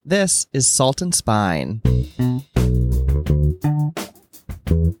This is Salt and Spine. I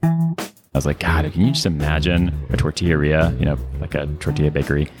was like, God, can you just imagine a tortilleria, like a tortilla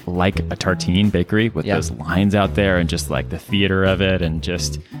bakery, like a tartine bakery with those lines out there and just like the theater of it, and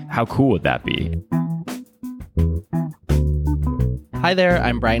just how cool would that be? Hi there,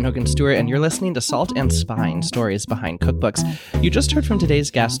 I'm Brian Hogan Stewart, and you're listening to Salt and Spine, Stories Behind Cookbooks. You just heard from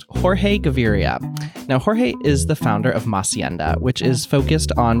today's guest, Jorge Gaviria. Now, Jorge is the founder of Masienda, which is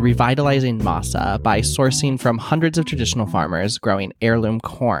focused on revitalizing masa by sourcing from hundreds of traditional farmers growing heirloom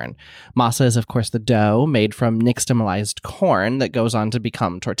corn. Masa is, of course, the dough made from nixtamalized corn that goes on to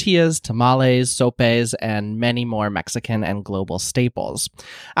become tortillas, tamales, sopes, and many more Mexican and global staples.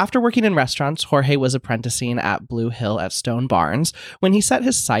 After working in restaurants, Jorge was apprenticing at Blue Hill at Stone Barns, when he set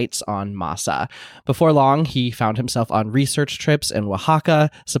his sights on masa. Before long, he found himself on research trips in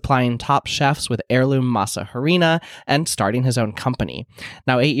Oaxaca, supplying top chefs with heirloom masa harina, and starting his own company.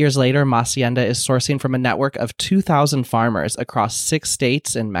 Now, 8 years later, Masienda is sourcing from a network of 2,000 farmers across 6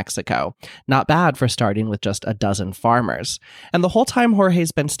 states in Mexico. Not bad for starting with just a dozen farmers. And the whole time,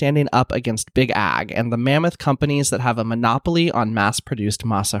 Jorge's been standing up against Big Ag and the mammoth companies that have a monopoly on mass-produced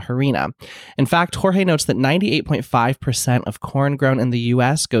masa harina. In fact, Jorge notes that 98.5% of corn grown in the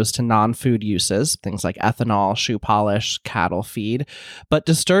U.S. goes to non-food uses, things like ethanol, shoe polish, cattle feed. But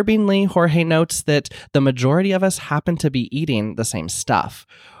disturbingly, Jorge notes that the majority of us happen to be eating the same stuff.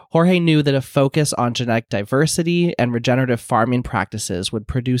 Jorge knew that a focus on genetic diversity and regenerative farming practices would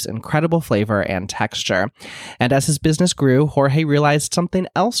produce incredible flavor and texture. And as his business grew, Jorge realized something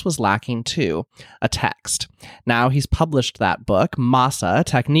else was lacking too, a text. Now he's published that book, Masa,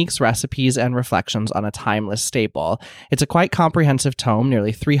 Techniques, Recipes, and Reflections on a Timeless Staple. It's a quite comprehensive tome,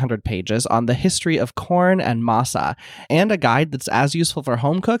 nearly 300 pages, on the history of corn and masa, and a guide that's as useful for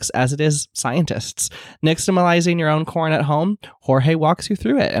home cooks as it is scientists. Nixtamalizing your own corn at home, Jorge walks you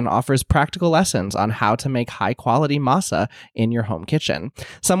through it and offers practical lessons on how to make high-quality masa in your home kitchen.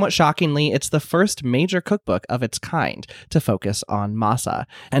 Somewhat shockingly, it's the first major cookbook of its kind to focus on masa.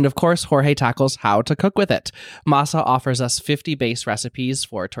 And of course, Jorge tackles how to cook with it. Masa offers us 50 base recipes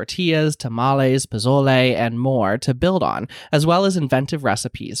for tortillas, tamales, pozole, and more to build on, as well as inventive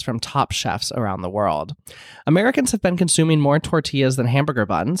recipes from top chefs around the world. Americans have been consuming more tortillas than hamburger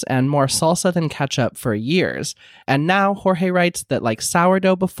buns and more salsa than ketchup for years. And now Jorge writes that, like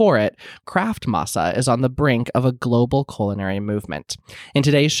sourdough before it, craft masa is on the brink of a global culinary movement. In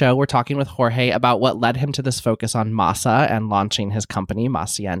today's show, we're talking with Jorge about what led him to this focus on masa and launching his company,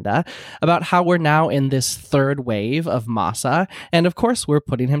 Masienda, about how we're now in this third wave of masa, and of course, we're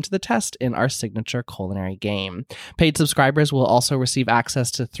putting him to the test in our signature culinary game. Paid subscribers will also receive access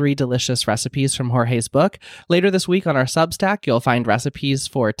to 3 delicious recipes from Jorge's book. Later this week on our Substack, you'll find recipes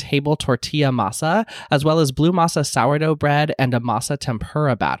for table tortilla masa, as well as blue masa sourdough bread and a masa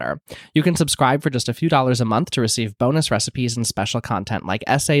tempura batter. You can subscribe for just a few dollars a month to receive bonus recipes and special content like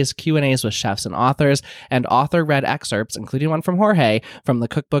essays, Q&As with chefs and authors, and author-read excerpts, including one from Jorge, from the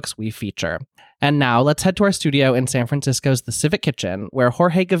cookbooks we feature. And now, let's head to our studio in San Francisco's The Civic Kitchen, where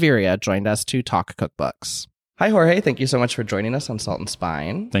Jorge Gaviria joined us to talk cookbooks. Hi, Jorge. Thank you so much for joining us on Salt and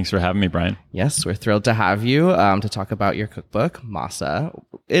Spine. Thanks for having me, Brian. Yes, we're thrilled to have you to talk about your cookbook, Masa.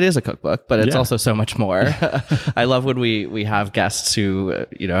 It is a cookbook, but it's also so much more. I love when we have guests who,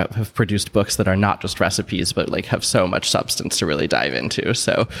 have produced books that are not just recipes, but like have so much substance to really dive into.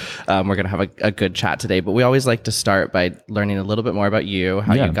 So we're going to have a good chat today. But we always like to start by learning a little bit more about you,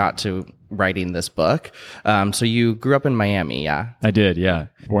 how you got to writing this book. So you grew up in Miami, yeah? I did, yeah.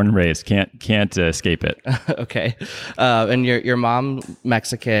 Born and raised. Can't escape it. Okay. And your mom,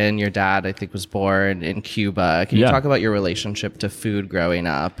 Mexican, your dad, I think, was born in Cuba. Can you talk about your relationship to food growing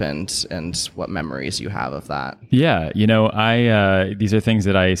up and what memories you have of that? Yeah. I these are things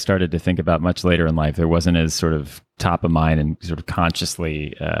that I started to think about much later in life. There wasn't as sort of top of mind and sort of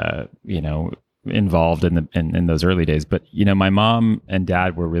consciously, involved in those early days. But, my mom and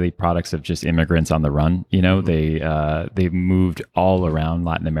dad were really products of just immigrants on the run. They moved all around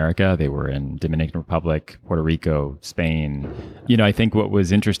Latin America. They were in Dominican Republic, Puerto Rico, Spain. I think what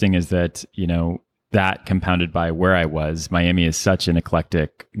was interesting is that, that compounded by where I was, Miami is such an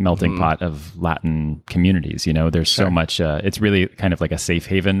eclectic melting pot of Latin communities. There's so much, it's really kind of like a safe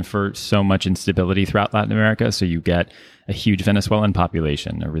haven for so much instability throughout Latin America. So you get a huge Venezuelan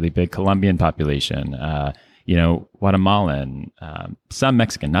population, a really big Colombian population, Guatemalan, some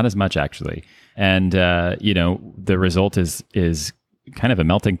Mexican, not as much actually. And, the result is kind of a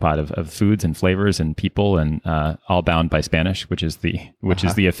melting pot of foods and flavors and people, and all bound by Spanish, which is the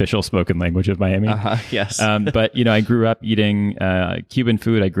official spoken language of Miami. Yes. But I grew up eating Cuban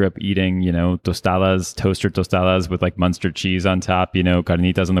food. I grew up eating toaster tostadas with like Munster cheese on top.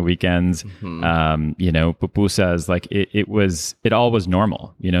 Carnitas on the weekends. Pupusas. Like it all was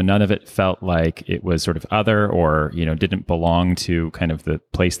normal. None of it felt like it was sort of other or didn't belong to kind of the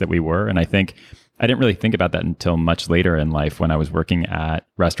place that we were. And I think I didn't really think about that until much later in life when I was working at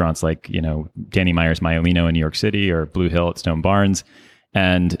restaurants like, Danny Meyer's Maialino in New York City or Blue Hill at Stone Barns.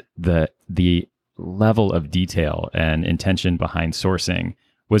 And the level of detail and intention behind sourcing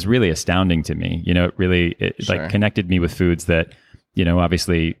was really astounding to me. It really like connected me with foods that,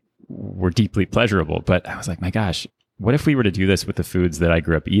 obviously were deeply pleasurable. But I was like, my gosh, what if we were to do this with the foods that I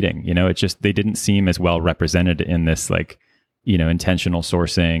grew up eating? They didn't seem as well represented in this like, intentional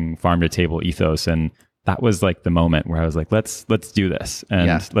sourcing, farm to table ethos. And that was like the moment where I was like, let's do this.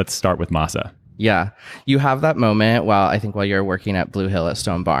 And let's start with masa. Yeah. You have that moment while you're working at Blue Hill at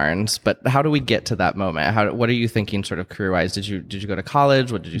Stone Barns, but how do we get to that moment? What are you thinking sort of career-wise? Did you go to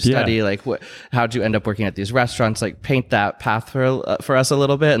college? What did you study? Yeah. Like how'd you end up working at these restaurants? Like paint that path for us a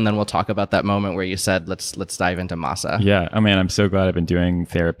little bit. And then we'll talk about that moment where you said, let's dive into masa. Yeah. Oh man, I'm so glad I've been doing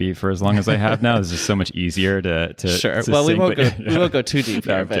therapy for as long as I have now. It's just so much easier to Sure. To well, we sink, won't go too deep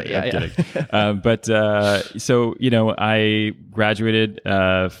here, but I graduated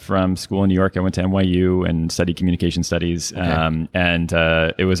from school in New York. I went to NYU and studied communication studies.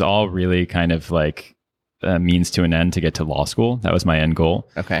 Okay. It was all really kind of like a means to an end to get to law school. That was my end goal.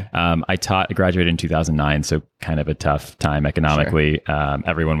 Okay. I graduated in 2009. So kind of a tough time economically. Sure.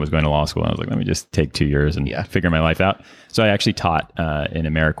 Everyone was going to law school. And I was like, let me just take 2 years and figure my life out. So I actually taught in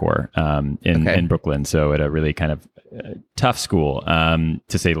AmeriCorps in Brooklyn. So at a really kind of tough school,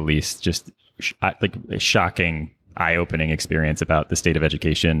 to say the least, just like a shocking, eye-opening experience about the state of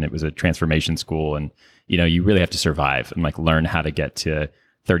education. It was a transformation school, and you really have to survive and like learn how to get to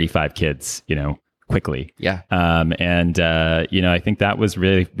 35 kids quickly. Yeah. I think that was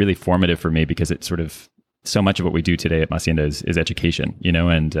really, really formative for me because it's sort of so much of what we do today at Masienda is education,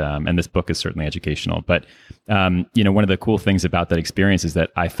 and this book is certainly educational. But one of the cool things about that experience is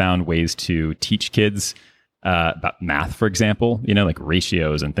that I found ways to teach kids about math, for example, like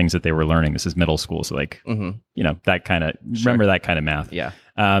ratios and things that they were learning. This is middle school. So like, that kind of, remember that kind of math. Yeah.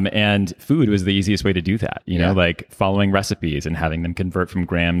 And food was the easiest way to do that, like following recipes and having them convert from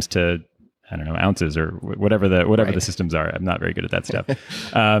grams to, I don't know, ounces or whatever the systems are. I'm not very good at that stuff.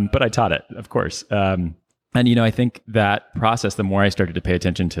 But I taught it, of course. And I think that process, the more I started to pay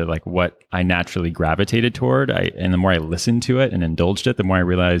attention to like what I naturally gravitated toward, and the more I listened to it and indulged it, the more I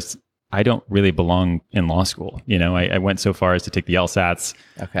realized I don't really belong in law school. I went so far as to take the LSATs.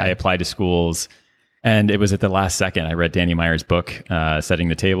 Okay. I applied to schools, and it was at the last second. I read Danny Meyer's book, Setting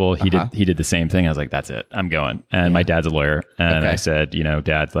the Table. He did the same thing. I was like, that's it. I'm going. And my dad's a lawyer. And I said,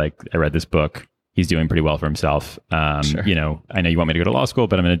 Dad, like I read this book. He's doing pretty well for himself. Sure. I know you want me to go to law school,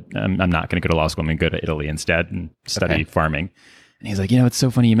 but I'm not going to go to law school. I'm going to go to Italy instead and study farming. And he's like, it's so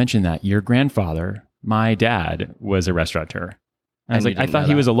funny you mentioned that. Your grandfather, my dad, was a restaurateur. I was like, I thought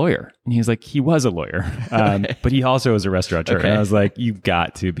he was a lawyer. And he was like, he was a lawyer. But he also was a restaurateur. Okay. And I was like, you've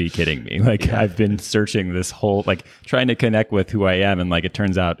got to be kidding me. Like I've been searching this whole, like trying to connect with who I am. And like, it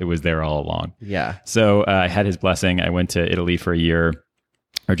turns out it was there all along. Yeah. So I had his blessing. I went to Italy for a year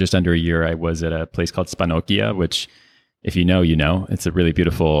or just under a year. I was at a place called Spanocchia, which if you know, it's a really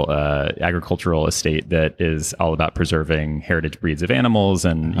beautiful agricultural estate that is all about preserving heritage breeds of animals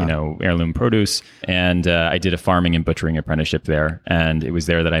and, heirloom produce. And I did a farming and butchering apprenticeship there. And it was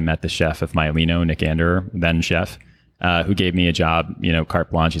there that I met the chef of Maialino, Nick Anderer, then chef, who gave me a job, carte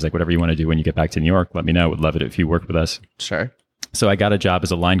blanche. He's like, whatever you want to do when you get back to New York, let me know. Would love it if you worked with us. Sure. So I got a job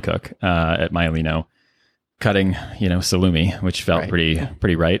as a line cook at Maialino, cutting, salumi, which felt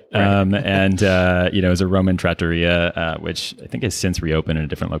pretty right. It was a Roman trattoria, which I think has since reopened in a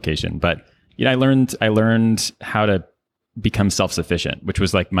different location. But I learned how to become self-sufficient, which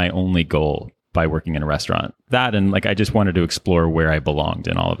was like my only goal by working in a restaurant. That and like I just wanted to explore where I belonged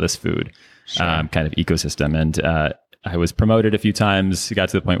in all of this food kind of ecosystem. And I was promoted a few times. It got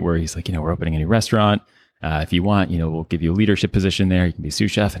to the point where he's like, we're opening a new restaurant. If you want, we'll give you a leadership position there. You can be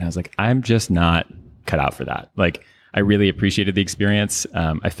sous chef. And I was like, I'm just not cut out for that. Like I really appreciated the experience.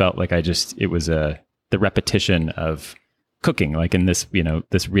 I felt like it was the repetition of cooking, like in this,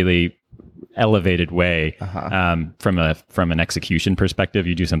 this really elevated way, from an execution perspective.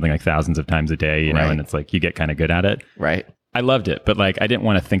 You do something like thousands of times a day, and it's like, you get kind of good at it. Right. I loved it, but like, I didn't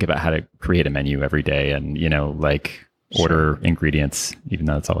want to think about how to create a menu every day and, like, order ingredients, even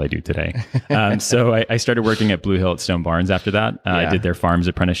though that's all I do today. So I started working at Blue Hill at Stone Barns after that. I did their farms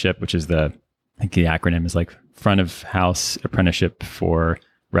apprenticeship, which is I think the acronym is like front of house apprenticeship for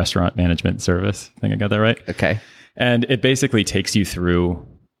restaurant management service. I think I got that right. Okay. And it basically takes you through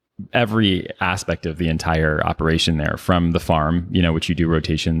every aspect of the entire operation there, from the farm, which you do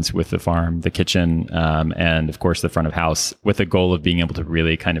rotations with the farm, the kitchen, and of course the front of house, with the goal of being able to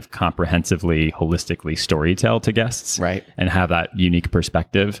really kind of comprehensively, holistically storytell to guests, right, and have that unique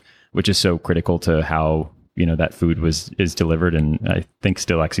perspective, which is so critical to how that food is delivered, and I think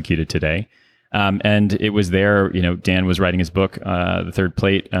still executed today. And it was there, Dan was writing his book, The Third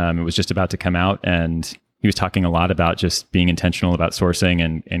Plate. It was just about to come out, and he was talking a lot about just being intentional about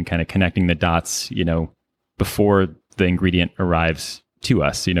sourcing and kind of connecting the dots, before the ingredient arrives to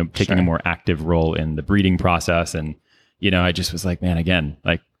us, taking a more active role in the breeding process. And, I just was like, man, again,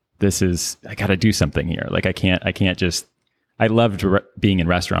 like I got to do something here. Like I can't just, I loved being in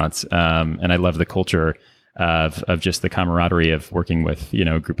restaurants, and I love the culture of just the camaraderie of working with,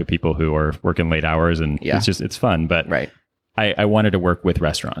 a group of people who are working late hours, and it's fun. But right. I wanted to work with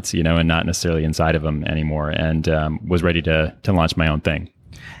restaurants, and not necessarily inside of them anymore, and was ready to launch my own thing.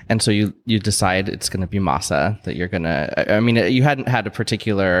 And so you decide it's going to be Masa, that you're going to, I mean, you hadn't had a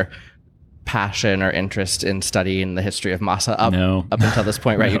particular passion or interest in studying the history of Masa up until this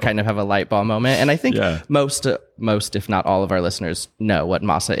point, right? No. You kind of have a light bulb moment. And I think most, if not all of our listeners know what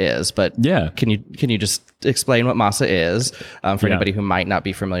Masa is, but can you just explain what Masa is for anybody who might not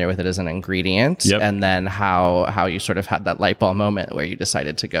be familiar with it as an ingredient, and then how you sort of had that light bulb moment where you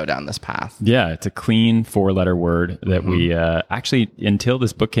decided to go down this path? Yeah, it's a clean 4-letter word that we actually, until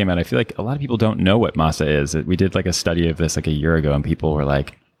this book came out, I feel like a lot of people don't know what Masa is. We did like a study of this like a year ago, and people were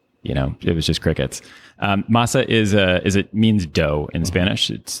like, it was just crickets. Masa it means dough in Spanish.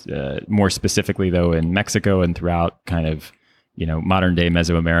 It's more specifically though in Mexico and throughout kind of, modern day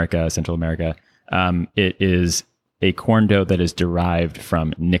Mesoamerica, Central America. It is a corn dough that is derived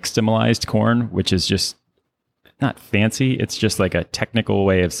from nixtamalized corn, which is just not fancy. It's just like a technical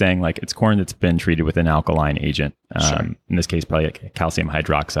way of saying like it's corn that's been treated with an alkaline agent. In this case, probably like calcium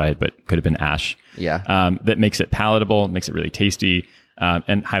hydroxide, but could have been ash. That makes it palatable, makes it really tasty.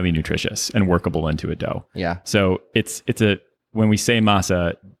 And highly nutritious and workable into a dough. Yeah. So when we say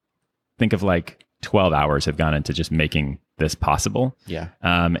Masa, think of like 12 hours have gone into just making this possible. Yeah.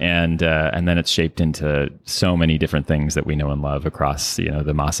 And then it's shaped into so many different things that we know and love across, the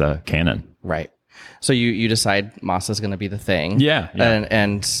Masa canon. Right. So you decide Masa is going to be the thing. Yeah.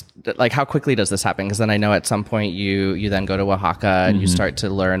 And like, how quickly does this happen? Because then I know at some point you then go to Oaxaca and you start to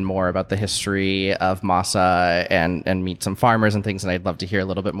learn more about the history of Masa and meet some farmers and things. And I'd love to hear a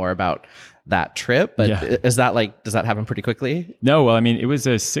little bit more about that trip. But does that happen pretty quickly? No. Well, I mean, it was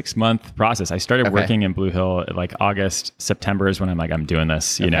a 6-month process. I started working in Blue Hill like August, September is when I'm doing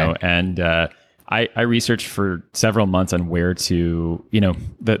this, know, and, I researched for several months on where to,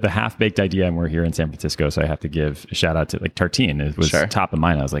 the half-baked idea, and we're here in San Francisco, so I have to give a shout out to like Tartine. It was top of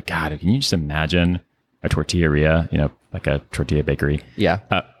mind. I was like, God, can you just imagine a tortilleria, like a tortilla bakery? Yeah.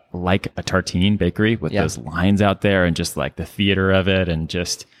 Like a Tartine bakery with those lines out there and just like the theater of it, and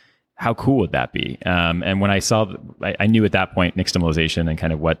just how cool would that be? And when I saw, I knew at that point nixtamalization and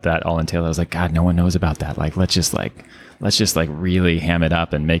kind of what that all entailed. I was like, God, no one knows about that. Like, let's just really ham it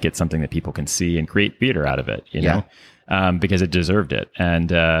up and make it something that people can see and create theater out of it, know, because it deserved it.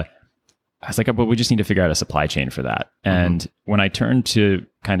 And I was like, well, we just need to figure out a supply chain for that. And when I turned to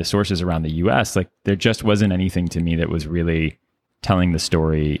kind of sources around the US, like there just wasn't anything to me that was really telling the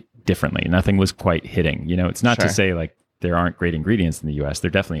story differently. Nothing was quite hitting, it's not to say like there aren't great ingredients in the US.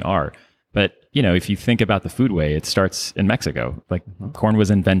 There definitely are. But, if you think about the foodway, it starts in Mexico. Like corn was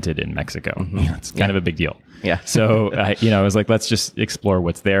invented in Mexico. It's kind of a big deal. Yeah. So, I was like, let's just explore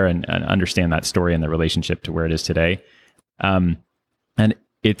what's there and understand that story and the relationship to where it is today. And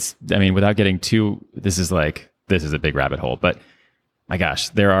it's, without getting this is a big rabbit hole, but my gosh,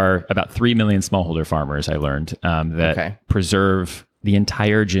 there are about 3 million smallholder farmers, I learned, that preserve the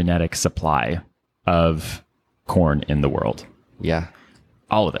entire genetic supply of corn in the world. Yeah.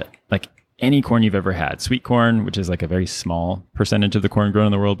 All of it. Like any corn you've ever had. Sweet corn, which is like a very small percentage of the corn grown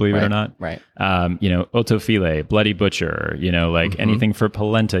in the world, believe it or not. Right. Otofile, Bloody Butcher, anything for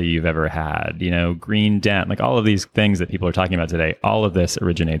polenta you've ever had, green dent, like all of these things that people are talking about today, all of this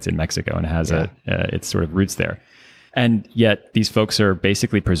originates in Mexico and has its sort of roots there. And yet these folks are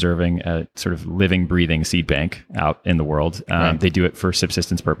basically preserving a sort of living, breathing seed bank out in the world. They do it for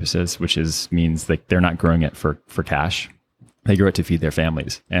subsistence purposes, which means like they're not growing it for cash. They grow it to feed their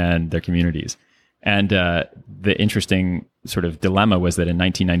families and their communities. And the interesting sort of dilemma was that in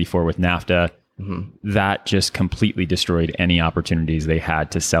 1994 with NAFTA, that just completely destroyed any opportunities they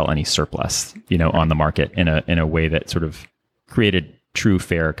had to sell any surplus, on the market in a way that sort of created true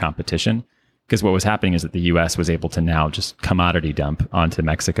fair competition. Because what was happening is that the U.S. was able to now just commodity dump onto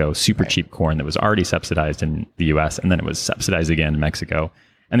Mexico super cheap corn that was already subsidized in the U.S. and then it was subsidized again in Mexico.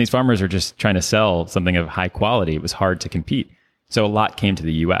 And these farmers are just trying to sell something of high quality. It was hard to compete. So a lot came to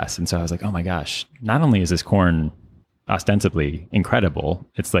the U.S. And so I was like, oh my gosh, not only is this corn ostensibly incredible,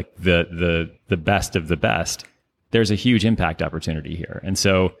 it's like the best of the best. There's a huge impact opportunity here. And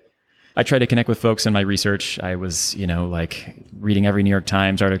so I tried to connect with folks in my research. I was, like reading every New York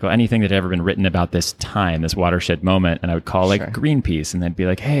Times article, anything that had ever been written about this time, this watershed moment. And I would call like Greenpeace and they'd be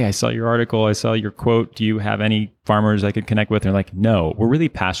like, hey, I saw your article. I saw your quote. Do you have any farmers I could connect with? And they're like, no, we're really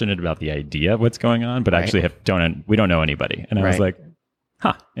passionate about the idea of what's going on, but actually we don't know anybody. And I was like,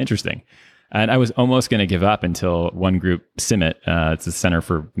 interesting. And I was almost going to give up until one group, CIMMYT, it's the Center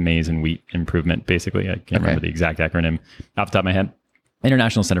for Maize and Wheat Improvement, basically. I can't remember the exact acronym off the top of my head.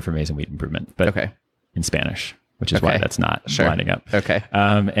 International Center for Maize and Wheat Improvement, but in Spanish, which is why that's not lining up.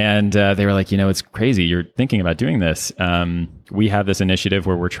 And they were like, it's crazy. You're thinking about doing this. We have this initiative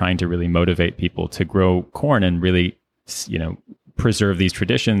where we're trying to really motivate people to grow corn and really, preserve these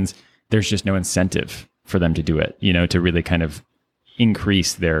traditions. There's just no incentive for them to do it, to really kind of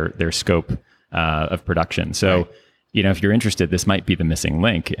increase their scope of production. So, if you're interested, this might be the missing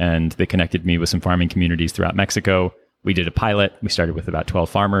link. And they connected me with some farming communities throughout Mexico. We did a pilot. We started with about 12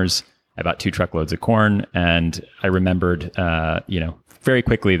 farmers, about 2 truckloads of corn. And I remembered, very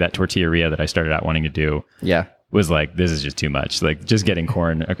quickly that tortilleria that I started out wanting to do was like, this is just too much. Like just getting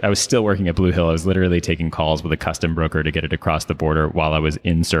corn. I was still working at Blue Hill. I was literally taking calls with a custom broker to get it across the border while I was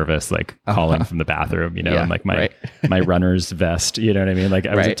in service, like calling from the bathroom, and like my runner's vest, you know what I mean? Like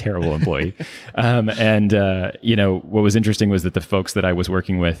I was a terrible employee. What was interesting was that the folks that I was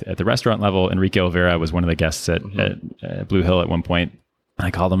working with at the restaurant level, Enrique Olvera was one of the guests at Blue Hill at one point.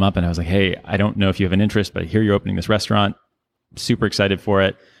 I called him up and I was like, hey, I don't know if you have an interest, but I hear you're opening this restaurant. Super excited for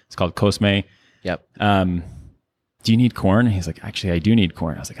it. It's called Cosme. Yep. Do you need corn? And he's like, actually, I do need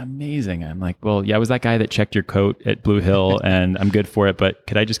corn. I was like, amazing. I'm like, well, yeah, I was that guy that checked your coat at Blue Hill and I'm good for it, but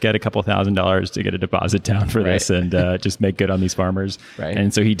could I just get a couple $1,000s to get a deposit down for this and just make good on these farmers?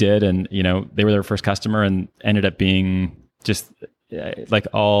 And so he did. And, they were their first customer and ended up being just it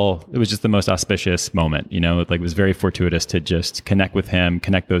was just the most auspicious moment, it was very fortuitous to just connect with him,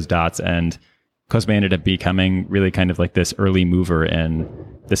 connect those dots. And Cosme ended up becoming really kind of like this early mover in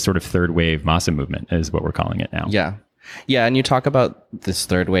this sort of third wave masa movement is what we're calling it now. Yeah. And you talk about this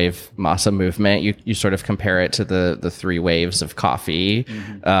third wave masa movement. You sort of compare it to the 3 waves of coffee,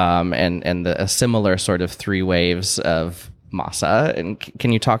 and a similar sort of 3 waves of masa. And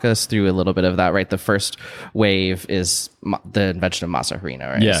can you talk us through a little bit of that, right? The first wave is the invention of masa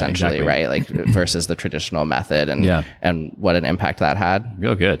harina, right? Essentially, right? Like versus the traditional method and what an impact that had.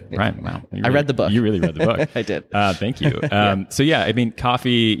 Real good. Right. Wow. I read the book. You really read the book. I did. Thank you. So I mean,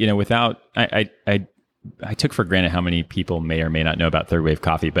 coffee, without, I took for granted how many people may or may not know about third wave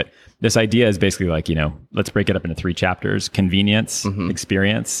coffee, but this idea is basically like, let's break it up into 3 chapters: convenience,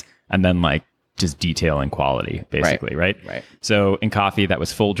 experience, and then like just detail and quality, basically, right? So in coffee, that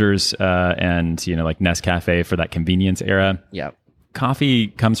was Folgers and like Nescafe for that convenience era. Coffee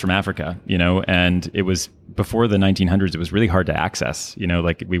comes from Africa, and it was before the 1900s. It was really hard to access,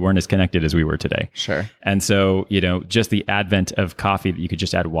 like we weren't as connected as we were today. And so, just the advent of coffee that you could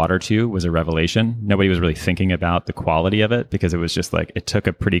just add water to was a revelation. Nobody was really thinking about the quality of it because it was just like, it took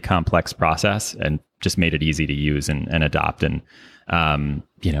a pretty complex process and just made it easy to use and adopt and,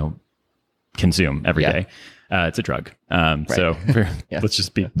 consume every day. It's a drug. So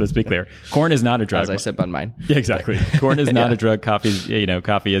let's be clear. Corn is not a drug. As I sip on mine. Yeah, exactly. Corn is not a drug. Coffee,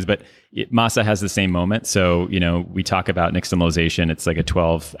 coffee is, but masa has the same moment. So, we talk about nixtamalization. It's like a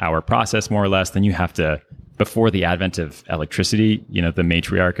 12-hour process, more or less. Then you have to, before the advent of electricity, the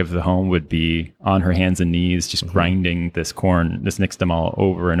matriarch of the home would be on her hands and knees, just grinding this corn, this nixtamal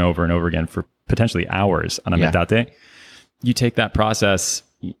over and over and over again for potentially hours on a metate. You take that process,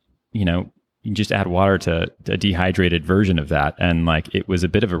 you just add water to a dehydrated version of that. And like, it was a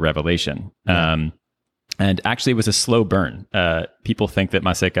bit of a revelation. And actually it was a slow burn. People think that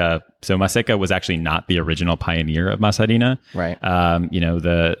Maseca was actually not the original pioneer of masa harina.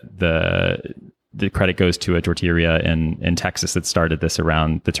 The credit goes to a tortilleria in Texas that started this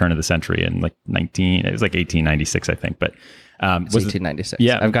around the turn of the century in like 1896, I think. But it's 1896.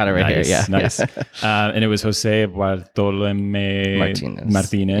 Yeah, I've got it right here. Yeah, nice. And it was Jose Bartolome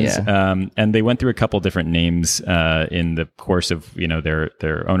Martinez. And they went through a couple different names in the course of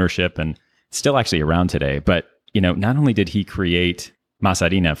their ownership, and still actually around today. But not only did he create masa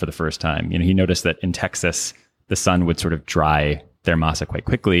harina for the first time. He noticed that in Texas, the sun would sort of dry their masa quite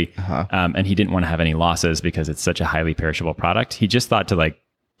quickly. And he didn't want to have any losses because it's such a highly perishable product. He just thought to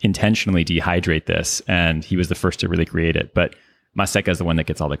intentionally dehydrate this, and he was the first to really create it. But Maseca is the one that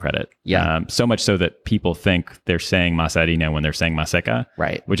gets all the credit. So much so that people think they're saying masa harina when they're saying Maseca.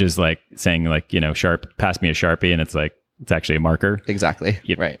 Right. Which is like saying sharp, pass me a Sharpie, and it's like, it's actually a marker. Exactly.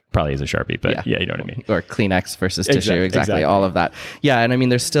 Right. Probably is a Sharpie, but yeah, you know what I mean. Or Kleenex versus tissue. Exactly. All of that. Yeah. And I mean,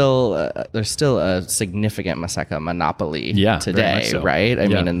 there's still a significant Maseca monopoly today, so. Right? I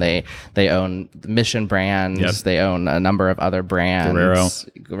mean, and they own the Mission brands. They own a number of other brands.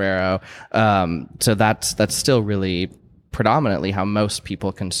 Guerrero. So that's still really predominantly how most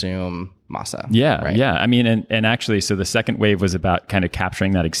people consume masa. Yeah. Right? Yeah. I mean, and actually, so the second wave was about kind of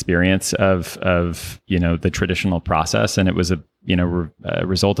capturing that experience of the traditional process. And it was a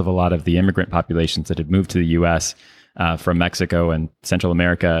result of a lot of the immigrant populations that had moved to the US from Mexico and Central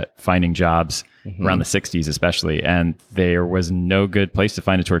America, finding jobs around the 60s, especially. And there was no good place to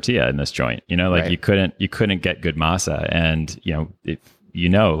find a tortilla in this joint, you couldn't get good masa. And,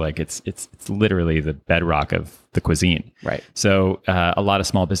 it's literally the bedrock of the cuisine. Right. So a lot of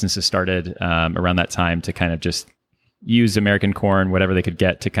small businesses started around that time to kind of just use American corn, whatever they could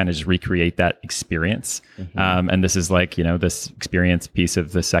get, to kind of just recreate that experience. And this is this experience piece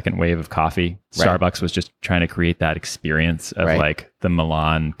of the second wave of coffee. Right. Starbucks was just trying to create that experience of the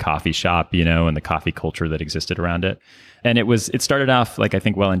Milan coffee shop, and the coffee culture that existed around it. And it started off I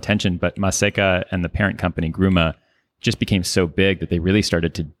think well-intentioned, but Maseca and the parent company Gruma just became so big that they really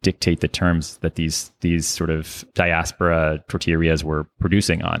started to dictate the terms that these sort of diaspora tortillerias were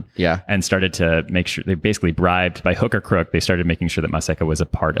producing on. Yeah. And started to make sure, they basically bribed by hook or crook, they started making sure that Maseca was a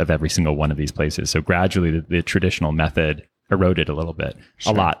part of every single one of these places. So gradually the traditional method eroded a little bit,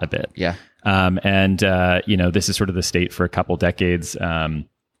 a bit. Yeah. This is sort of the state for a couple decades.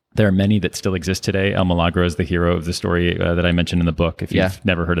 There are many that still exist today. El Milagro is the hero of the story that I mentioned in the book. If you've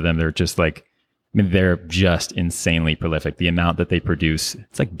never heard of them, they're just they're just insanely prolific. The amount that they produce,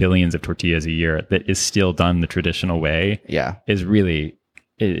 it's like billions of tortillas a year that is still done the traditional way. Yeah. Is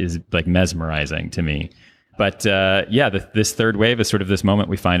mesmerizing to me. But this third wave is sort of this moment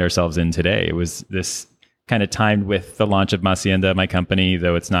we find ourselves in today. It was this kind of timed with the launch of Macienda, my company,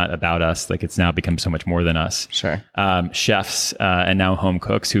 though it's not about us. It's now become so much more than us. Sure. Chefs and now home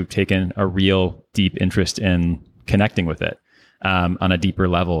cooks who've taken a real deep interest in connecting with it. On a deeper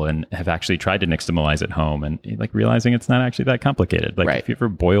level, and have actually tried to nixtamalize at home, and realizing it's not actually that complicated. If you ever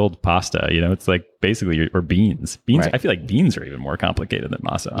boiled pasta, it's basically, or beans. I feel like beans are even more complicated than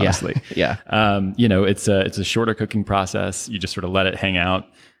masa, honestly. Yeah. It's a shorter cooking process. You just sort of let it hang out.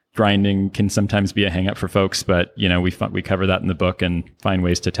 Grinding can sometimes be a hang up for folks, but we cover that in the book and find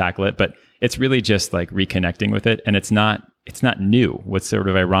ways to tackle it. But it's really just reconnecting with it, and it's not new. What's sort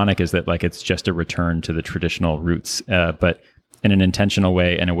of ironic is that it's just a return to the traditional roots, but in an intentional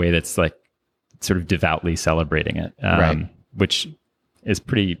way, in a way that's sort of devoutly celebrating it, which is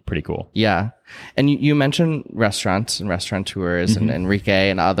pretty cool. Yeah. And you mentioned restaurants and restaurateurs and Enrique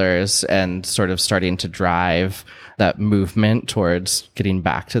and others, and sort of starting to drive that movement towards getting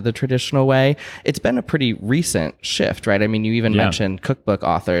back to the traditional way. It's been a pretty recent shift, right? I mean, you even mentioned cookbook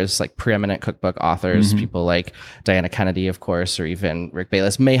authors, preeminent cookbook authors, people like Diana Kennedy, of course, or even Rick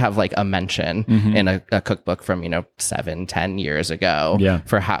Bayless may have a mention in a cookbook from, 7-10 years ago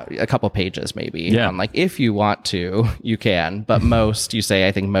for a couple pages maybe. On if you want to, you can. But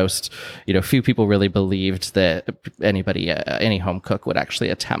I think most, few people really believed that any home cook would actually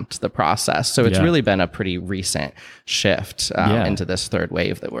attempt the process. So it's really been a pretty recent shift into this third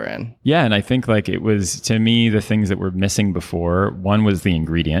wave that we're in. Yeah. And I think it was, to me, the things that were missing before, one was the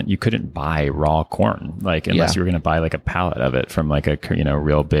ingredient. You couldn't buy raw corn, unless you were going to buy a pallet of it from a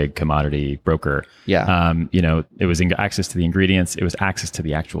real big commodity broker. Yeah. It was access to the ingredients. It was access to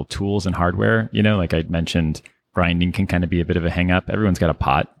the actual tools and hardware. I mentioned, grinding can kind of be a bit of a hang up. Everyone's got a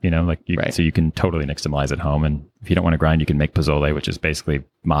pot, so you can totally nixtamalize at home. And if you don't want to grind, you can make pozole, which is basically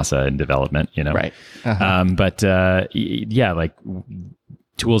masa in development, Right.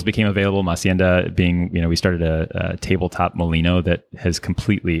 Tools became available. Macienda being, we started a tabletop molino that has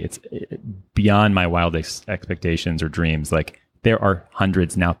it's beyond my wildest expectations or dreams. There are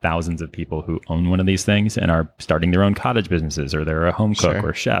hundreds, now thousands of people who own one of these things and are starting their own cottage businesses, or they're a home cook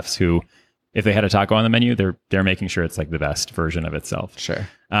or chefs who, if they had a taco on the menu, they're making sure it's the best version of itself. Sure.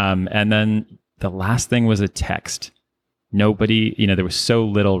 And then the last thing was a text. Nobody, there was so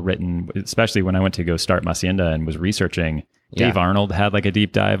little written, especially when I went to go start Macienda and was researching. Dave Arnold had a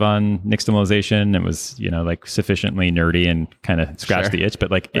deep dive on nixtamalization. It was, sufficiently nerdy and kind of scratched the itch,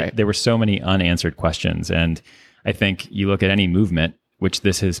 but there were so many unanswered questions. And I think you look at any movement, which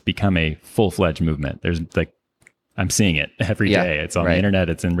this has become a full-fledged movement. There's like, I'm seeing it every day. It's on the internet.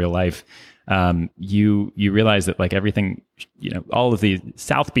 It's in real life. You realize that like everything, all of the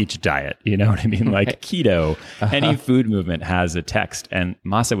South Beach diet, you know what I mean? Like keto, any food movement has a text, and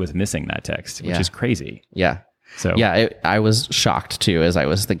Masa was missing that text, which is crazy. Yeah. So I was shocked too, as I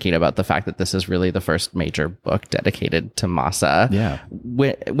was thinking about the fact that this is really the first major book dedicated to Masa. Yeah.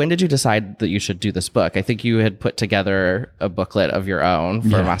 When did you decide that you should do this book? I think you had put together a booklet of your own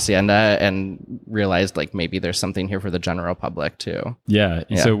for Masienda and realized like maybe there's something here for the general public too. Yeah.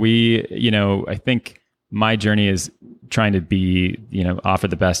 So we, I think my journey is trying to be, offer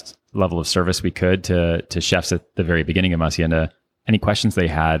the best level of service we could to chefs at the very beginning of Masienda. Any questions they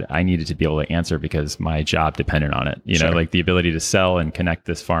had, I needed to be able to answer because my job depended on it. Like the ability to sell and connect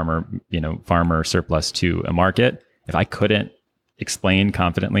this farmer surplus to a market. If I couldn't explain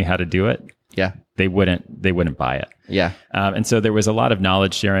confidently how to do it, they wouldn't buy it. Yeah. And so there was a lot of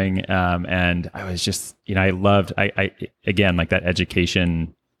knowledge sharing. And I was just, I again, like that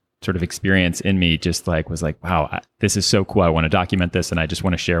education sort of experience in me just like was like, wow, this is so cool. I want to document this and I just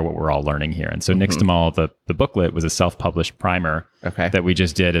want to share what we're all learning here. And so Nixtamal, the booklet was a self-published primer that we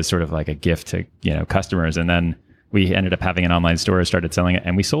just did as sort of like a gift to, customers. And then we ended up having an online store, started selling it,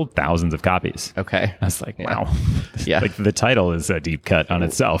 and we sold thousands of copies. Okay. I was like, wow. Like the title is a deep cut on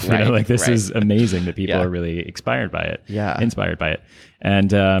itself. This is amazing that people are really inspired by it. And,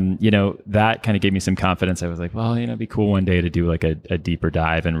 that kind of gave me some confidence. I was like, well, it'd be cool one day to do like a deeper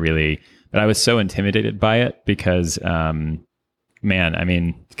dive and really, but I was so intimidated by it because, like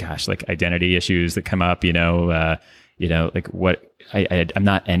identity issues that come up, like what I'm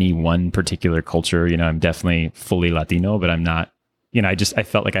not any one particular culture, I'm definitely fully Latino, but I'm not, I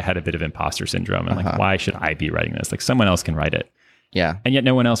felt like I had a bit of imposter syndrome and like, why should I be writing this? Like someone else can write it. Yeah. And yet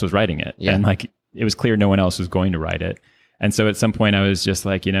no one else was writing it. Yeah. And like, it was clear no one else was going to write it. And so at some point I was just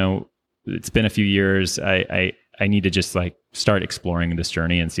like, it's been a few years. I need to just like start exploring this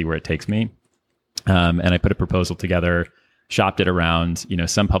journey and see where it takes me. And I put a proposal together, shopped it around,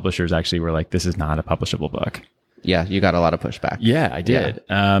 some publishers actually were like, this is not a publishable book. Yeah, you got a lot of pushback. Yeah, I did.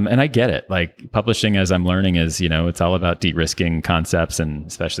 Yeah. And I get it. Like publishing, as I'm learning, is, it's all about de-risking concepts, and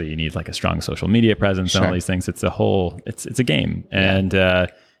especially you need like a strong social media presence and all these things. It's a game. And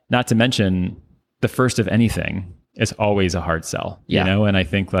not to mention the first of anything is always a hard sell, And I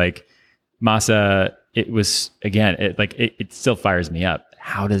think like Masa, it was, again, it still fires me up.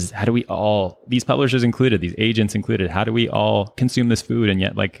 How do we all, these publishers included, these agents included, how do we all consume this food? And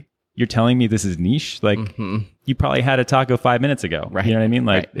yet like, you're telling me this is niche? Like you probably had a taco 5 minutes ago. Right. You know what I mean?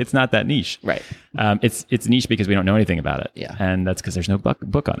 Like it's not that niche. Right. It's niche because we don't know anything about it. Yeah. And that's because there's no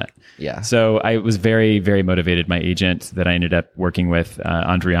book on it. Yeah. So I was very, very motivated. My agent that I ended up working with,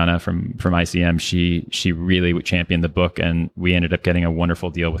 Andriana from ICM, she really championed the book, and we ended up getting a wonderful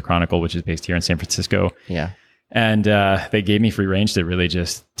deal with Chronicle, which is based here in San Francisco. Yeah. And they gave me free range to really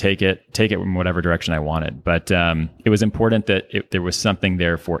just take it in whatever direction I wanted. But it was important that there was something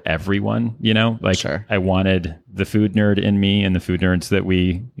there for everyone, I wanted the food nerd in me and the food nerds that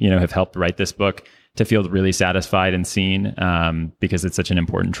we, have helped write this book to feel really satisfied and seen, because it's such an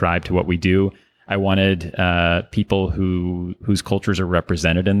important tribe to what we do. I wanted people whose cultures are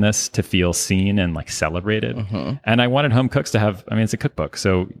represented in this to feel seen and like celebrated. And I wanted home cooks to have, it's a cookbook,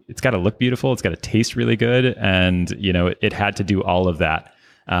 so it's got to look beautiful. It's got to taste really good. And, it had to do all of that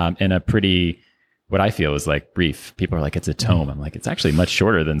in a pretty, what I feel is like brief. People are like, it's a tome. I'm like, it's actually much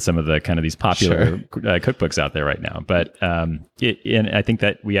shorter than some of the kind of these popular cookbooks out there right now. But and I think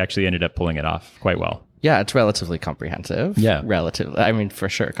that we actually ended up pulling it off quite well. Yeah, it's relatively comprehensive. Yeah. Relatively. For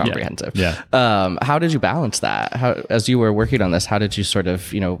sure, comprehensive. Yeah. How did you balance that? As you were working on this, how did you sort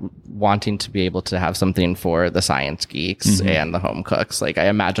of, wanting to be able to have something for the science geeks and the home cooks? Like, I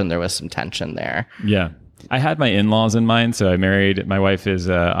imagine there was some tension there. Yeah. I had my in-laws in mind. So my wife is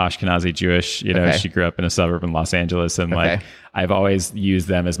Ashkenazi Jewish. She grew up in a suburb in Los Angeles. And like, I've always used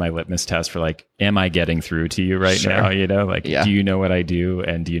them as my litmus test for like, am I getting through to you right now? Do you know what I do?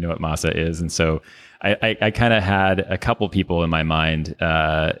 And do you know what Masa is? And so I kind of had a couple people in my mind,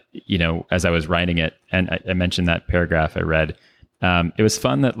 as I was writing it. And I mentioned that paragraph I read. It was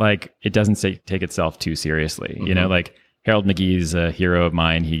fun that like, it doesn't take itself too seriously. Like Harold McGee's a hero of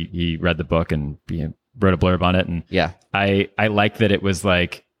mine. He read the book and wrote a blurb on it. And I like that it was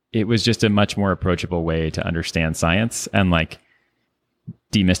like, it was just a much more approachable way to understand science and like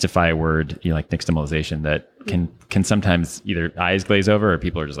demystify a word, like nixtamalization, that can sometimes either eyes glaze over or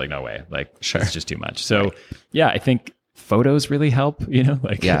people are just like, no way, like it's just too much. So I think photos really help,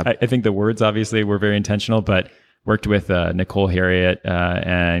 I think the words obviously were very intentional, but worked with Nicole Harriet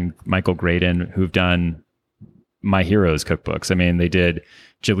and Michael Graydon, who've done my heroes cookbooks. I mean, they did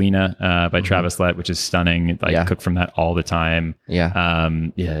Jelena by Travis Lett, which is stunning. I cook from that all the time.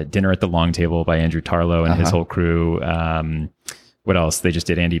 Dinner at the Long Table by Andrew Tarlow and his whole crew. What else? They just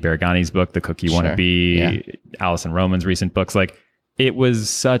did Andy Baragani's book, The Cook You Want to Be, Alison Roman's recent books. Like, it was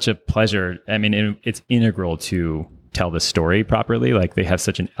such a pleasure. I mean, it's integral to tell the story properly. Like, they have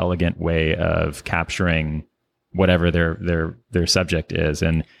such an elegant way of capturing whatever their subject is.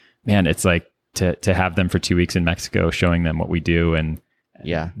 And man, it's like to have them for 2 weeks in Mexico, showing them what we do. And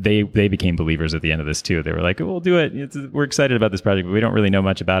they became believers at the end of this too. They were like, oh, we'll do it. We're excited about this project, but we don't really know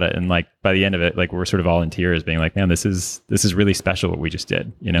much about it. And like, by the end of it, like, we're sort of all in tears being like, man, this is really special what we just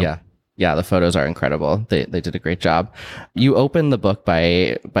did, you know? Yeah, the photos are incredible. They did a great job. You open the book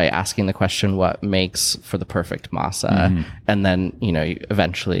by asking the question, what makes for the perfect masa? And then,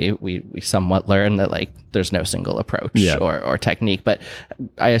 eventually we somewhat learn that like there's no single approach or technique. But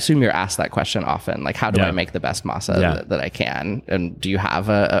I assume you're asked that question often, like, how do I make the best masa that I can? And do you have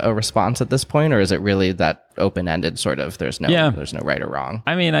a response at this point, or is it really that open-ended sort of there's no right or wrong?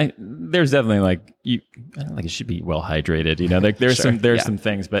 I mean, there's definitely like I don't think it should be well hydrated, like there's some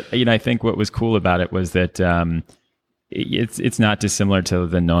things, but I think what was cool about it was that it's not dissimilar to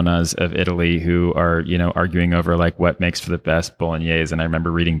the nonnas of Italy who are arguing over like what makes for the best bolognese. And I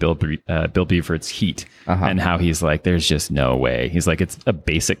remember reading Bill Beaufort's Heat and how he's like, there's just no way. He's like, it's a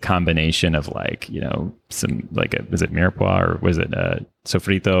basic combination of like some like was it mirepoix or was it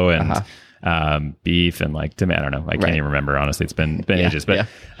sofrito and beef and like tomato. I don't know. I can't even remember, honestly. It's been ages, but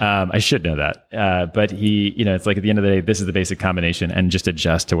I should know that. But he, it's like at the end of the day, this is the basic combination, and just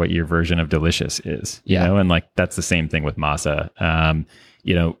adjust to what your version of delicious is, you know? And like, that's the same thing with masa.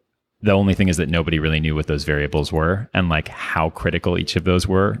 The only thing is that nobody really knew what those variables were and like how critical each of those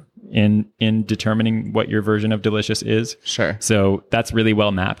were in determining what your version of delicious is. Sure. So that's really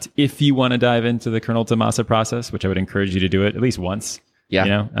well mapped. If you want to dive into the kernel to masa process, which I would encourage you to do it at least once,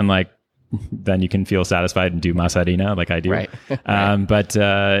 and like, then you can feel satisfied and do masa harina like I do. Right. But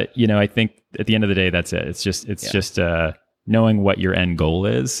I think at the end of the day, that's it. It's just knowing what your end goal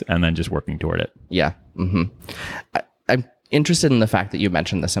is and then just working toward it. Yeah. I'm interested in the fact that you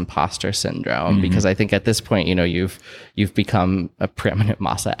mentioned this imposter syndrome, because I think at this point, you've become a preeminent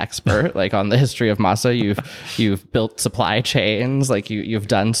masa expert, like on the history of masa. You've built supply chains, like you've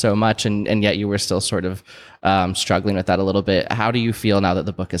done so much, and yet you were still sort of struggling with that a little bit. How do you feel now that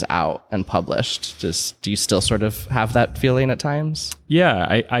the book is out and published? Do you still sort of have that feeling at times?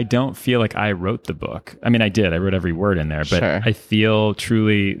 Yeah, I don't feel like I wrote the book. I mean, I did. I wrote every word in there, but I feel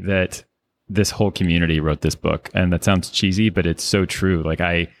truly that this whole community wrote this book, and that sounds cheesy, but it's so true. Like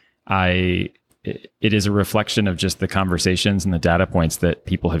it is a reflection of just the conversations and the data points that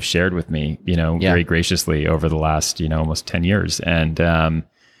people have shared with me, very graciously over the last, almost 10 years. And,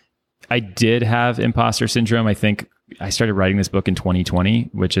 I did have imposter syndrome. I think I started writing this book in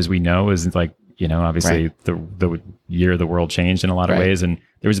 2020, which, as we know, is like, obviously the year the world changed in a lot of ways. And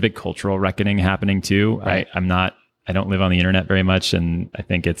there was a big cultural reckoning happening too. Right. I don't live on the internet very much, and I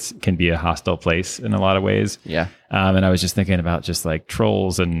think can be a hostile place in a lot of ways. Yeah. And I was just thinking about just like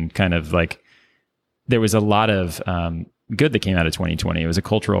trolls and kind of like, there was a lot of good that came out of 2020. It was a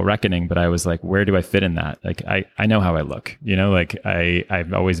cultural reckoning, but I was like, where do I fit in that? Like, I know how I look, like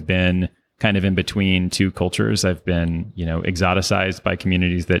I've always been kind of in between two cultures. I've been, exoticized by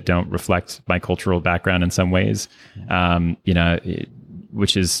communities that don't reflect my cultural background in some ways,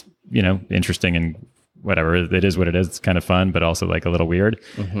 which is, interesting and whatever. It is what it is. It's kind of fun, but also like a little weird.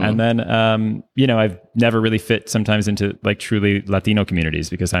 And then, I've never really fit sometimes into like truly Latino communities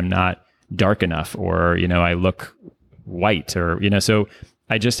because I'm not dark enough, or, I look white, or, so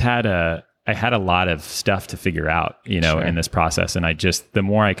I just had a lot of stuff to figure out, in this process. And the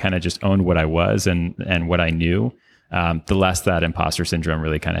more I kind of just owned what I was and what I knew, the less that imposter syndrome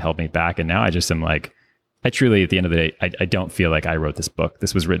really kind of held me back. And now I just am like, I truly, at the end of the day, I don't feel like I wrote this book.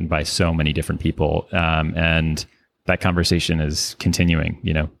 This was written by so many different people. And that conversation is continuing,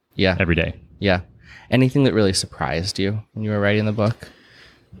 every day. Yeah. Anything that really surprised you when you were writing the book?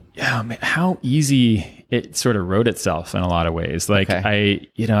 Yeah, man, how easy it sort of wrote itself in a lot of ways. Like I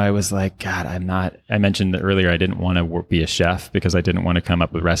was like, God, I mentioned earlier, I didn't want to be a chef because I didn't want to come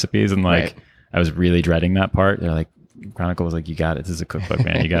up with recipes. And like, I was really dreading that part. They're like, Chronicle was like, you got it. This is a cookbook,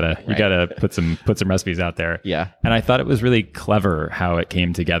 man. You gotta put some recipes out there. Yeah. And I thought it was really clever how it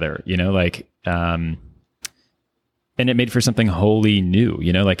came together, and it made for something wholly new,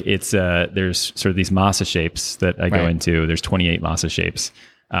 like it's, there's sort of these masa shapes that I go into. There's 28 masa shapes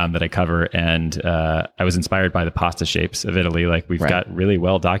that I cover. And I was inspired by the pasta shapes of Italy. Like we've got really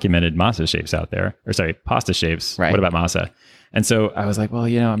well documented masa shapes out there, pasta shapes. What about masa? And so I was like, well,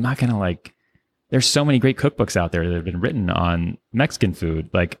 I'm not going to like there's so many great cookbooks out there that have been written on Mexican food.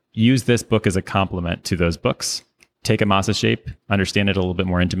 Like, use this book as a complement to those books. Take a masa shape, understand it a little bit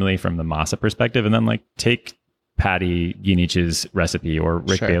more intimately from the masa perspective, and then like take Patty Yunich's recipe or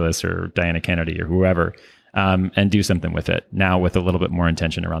Rick Bayless or Diana Kennedy or whoever, and do something with it now with a little bit more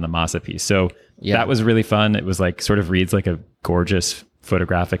intention around the masa piece. So that was really fun. It was like sort of reads like a gorgeous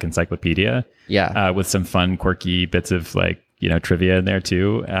photographic encyclopedia. With some fun, quirky bits of like, trivia in there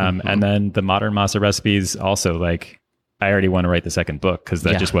too. And then the modern masa recipes also, like, I already want to write the second book because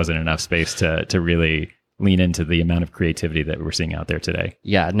that just wasn't enough space to really lean into the amount of creativity that we're seeing out there today.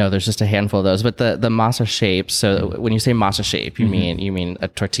 Yeah, no, there's just a handful of those. But the masa shape, so when you say masa shape, you mean a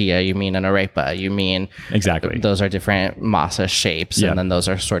tortilla, you mean an arepa, you mean exactly. Those are different masa shapes, and then those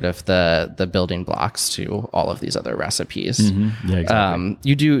are sort of the building blocks to all of these other recipes. Yeah, exactly.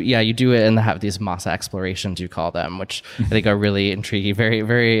 You do it and have these masa explorations, you call them, which I think are really intriguing, very,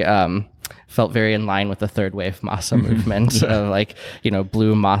 very felt very in line with the third wave masa movement of like,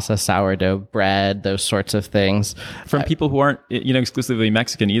 blue masa, sourdough bread, those sorts of things. From people who aren't, exclusively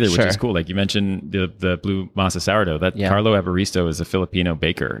Mexican either, which is cool. Like you mentioned the blue masa sourdough, that Carlo Evaristo is a Filipino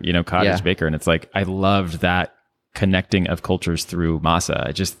baker, cottage baker. And it's like, I loved that connecting of cultures through masa.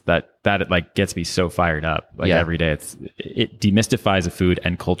 I just, that it like gets me so fired up every day. It demystifies a food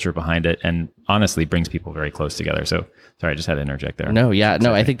and culture behind it, and honestly brings people very close together. So sorry, I just had to interject there. No,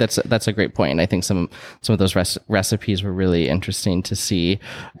 I think that's a great point. I think some of those recipes were really interesting to see.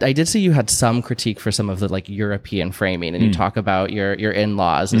 I did see you had some critique for some of the like European framing, and you talk about your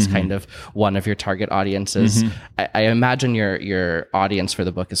in-laws as kind of one of your target audiences. I imagine your audience for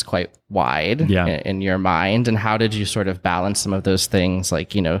the book is quite wide in your mind. And how did you sort of balance some of those things,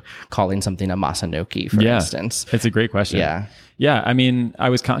 like, calling something a masanoki, for instance? It's a great question. Yeah. I mean, I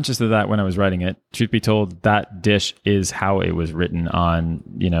was conscious of that when I was writing it. Truth be told, that dish is how it was written on,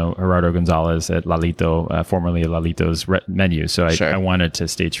 Gerardo Gonzalez at Lalito, formerly Lalito's menu. So I wanted to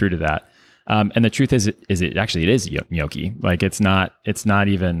stay true to that. And the truth is it is gnocchi. Like it's not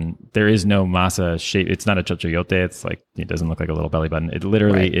even, there is no masa shape. It's not a chochoyote. It's like, it doesn't look like a little belly button. It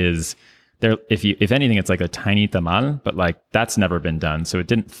literally is there. If anything, it's like a tiny tamal, but like that's never been done. So it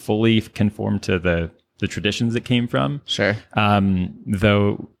didn't fully conform to the traditions it came from.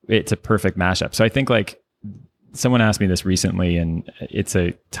 Though it's a perfect mashup. So I think like someone asked me this recently, and it's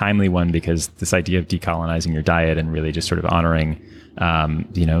a timely one because this idea of decolonizing your diet and really just sort of honoring,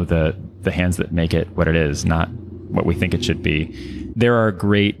 the hands that make it what it is, not what we think it should be. There are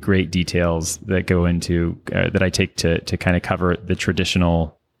great details that go into that I take to kind of cover the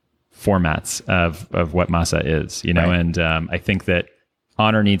traditional formats of what masa is, and I think that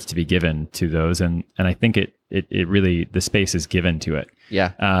honor needs to be given to those, and I think it really, the space is given to it.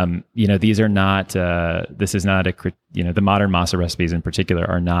 These are not this is not the modern masa recipes in particular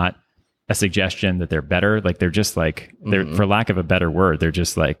are not a suggestion that they're better. Like they're just like, they're, for lack of a better word, they're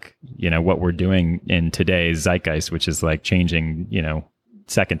just like, what we're doing in today's zeitgeist, which is like changing,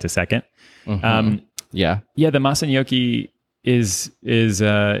 second to second. The masa gnocchi is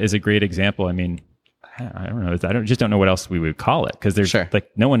a great example. I mean, I don't know. I don't know what else we would call it, because there's like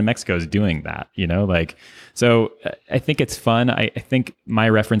no one in Mexico is doing that, so I think it's fun. I think my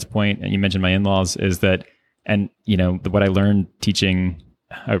reference point, and you mentioned my in-laws, is that, and what I learned teaching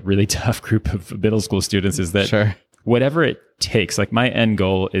a really tough group of middle school students is that whatever it takes, like my end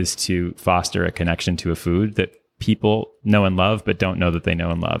goal is to foster a connection to a food that people know and love, but don't know that they know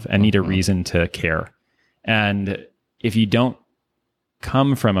and love, and need a reason to care. And if you don't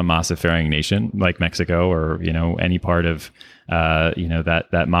come from a masa faring nation like Mexico, or any part of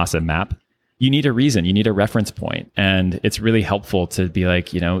that masa map, you need a reason, you need a reference point. And it's really helpful to be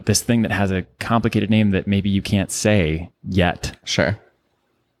like, this thing that has a complicated name that maybe you can't say yet.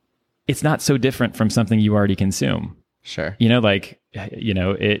 It's not so different from something you already consume. It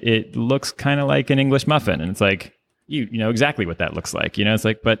looks kind of like an English muffin, and it's like, you know exactly what that looks like. It's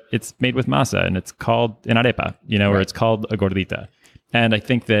like, but it's made with masa, and it's called an arepa, or it's called a gordita. And I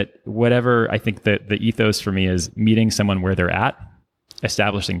think that the ethos for me is meeting someone where they're at,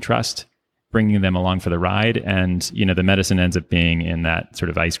 establishing trust, bringing them along for the ride. And, the medicine ends up being in that sort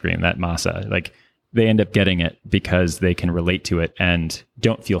of ice cream, that masa. Like they end up getting it because they can relate to it and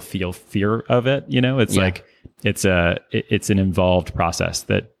don't feel fear of it. It's like, it's an involved process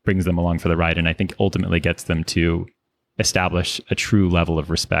that brings them along for the ride. And I think ultimately gets them to establish a true level of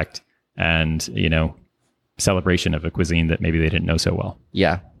respect and, celebration of a cuisine that maybe they didn't know so well.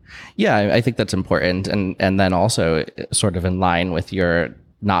 I think that's important. And then also sort of in line with your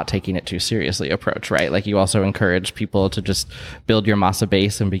not taking it too seriously approach, right? Like you also encourage people to just build your masa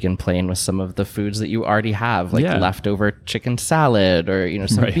base and begin playing with some of the foods that you already have, like leftover chicken salad or,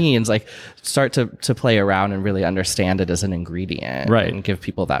 some beans, like start to play around and really understand it as an ingredient, and give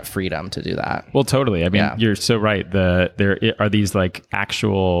people that freedom to do that. Well, totally. I mean, you're so right. There are these like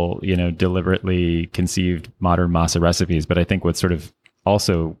actual, deliberately conceived modern masa recipes, but I think what's sort of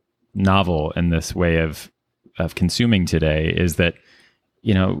also novel in this way of consuming today is that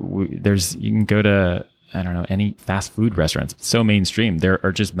you can go to, I don't know, any fast food restaurants. It's so mainstream. There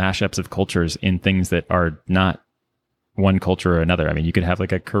are just mashups of cultures in things that are not one culture or another. I mean, you could have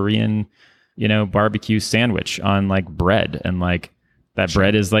like a Korean, barbecue sandwich on like bread, and like that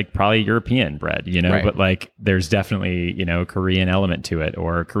bread is like probably European bread, but like there's definitely, a Korean element to it,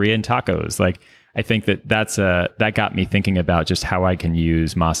 or Korean tacos. Like I think that got me thinking about just how I can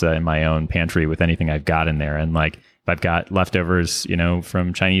use masa in my own pantry with anything I've got in there. And like, if I've got leftovers,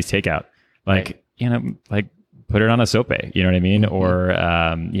 from Chinese takeout, like, like put it on a sope, you know what I mean? Or,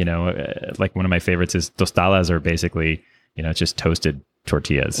 like one of my favorites is tostadas, are basically, it's just toasted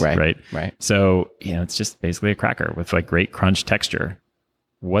tortillas, right? So, it's just basically a cracker with like great crunch texture.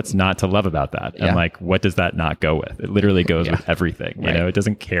 What's not to love about that? And like, what does that not go with? It literally goes with everything, it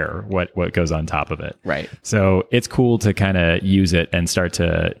doesn't care what goes on top of it. Right. So it's cool to kind of use it and start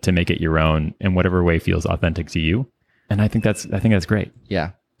to make it your own in whatever way feels authentic to you. And I think that's great.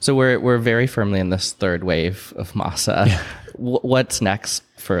 Yeah. So we're very firmly in this third wave of masa. Yeah. What's next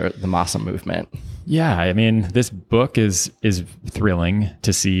for the masa movement? Yeah, I mean, this book is thrilling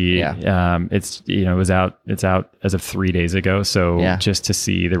to see. Yeah. It's it's out as of 3 days ago. So just to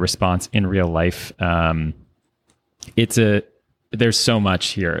see the response in real life, there's so much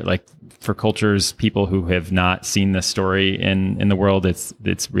here. Like for cultures, people who have not seen this story in the world, it's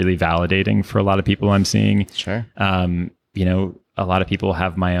really validating for a lot of people I'm seeing. Sure. A lot of people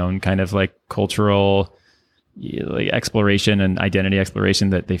have my own kind of like cultural like exploration and identity exploration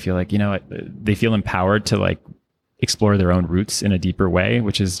that they feel like, they feel empowered to like explore their own roots in a deeper way,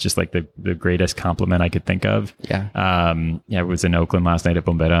 which is just like the greatest compliment I could think of. Yeah. I was in Oakland last night at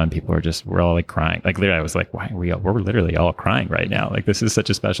Bombetta, and people we're all like crying. Like literally, I was like, why are we're literally all crying right now. Like this is such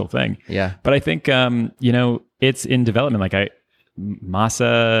a special thing. Yeah. But I think, it's in development. Like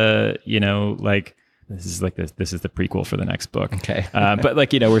masa, like this is the prequel for the next book. Okay. But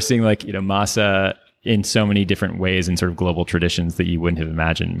like, we're seeing like, masa in so many different ways and sort of global traditions that you wouldn't have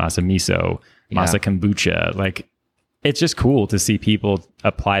imagined. Masa miso, masa kombucha. Like, it's just cool to see people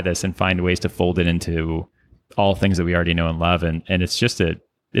apply this and find ways to fold it into all things that we already know and love. And it's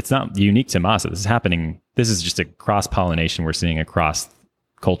not unique to masa. This is happening. This is just a cross-pollination we're seeing across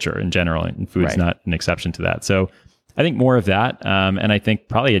culture in general, and food's not an exception to that. So I think more of that. And I think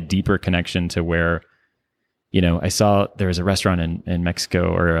probably a deeper connection to where, I saw there was a restaurant in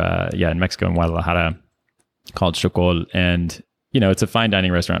Mexico in Mexico, in Guadalajara, called Xocol. And, it's a fine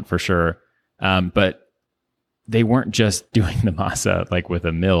dining restaurant for sure. But they weren't just doing the masa like with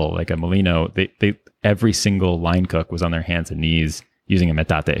a mill, like a molino. They every single line cook was on their hands and knees using a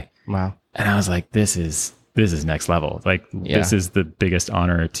metate. Wow. And I was like, this is next level. Like this is the biggest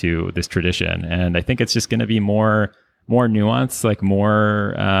honor to this tradition. And I think it's just going to be more nuance, like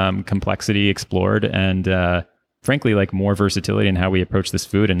more complexity explored, and frankly, like more versatility in how we approach this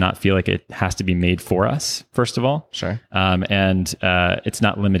food, and not feel like it has to be made for us, first of all. Sure. And it's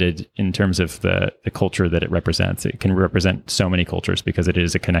not limited in terms of the culture that it represents. It can represent so many cultures because it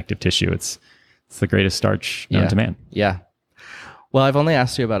is a connective tissue. It's the greatest starch known to man. Yeah. Well, I've only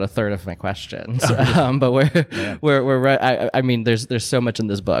asked you about a third of my questions, but we're right. I mean, there's so much in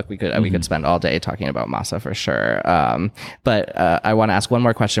this book. We could spend all day talking about masa for sure. But I want to ask one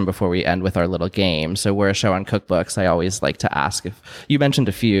more question before we end with our little game. So we're a show on cookbooks. I always like to ask, if you mentioned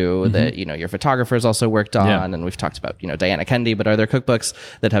a few that your photographers also worked on, and we've talked about Diana Kendi. But are there cookbooks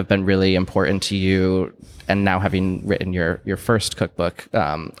that have been really important to you, and now having written your first cookbook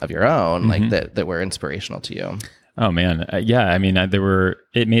of your own, like that were inspirational to you? Oh man. I mean,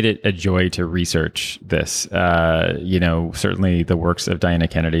 it made it a joy to research this. Certainly the works of Diana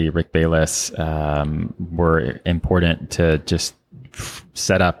Kennedy, Rick Bayless, were important to just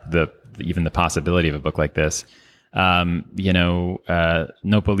set up even the possibility of a book like this. Nopalito,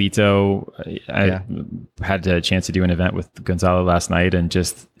 I had a chance to do an event with Gonzalo last night, and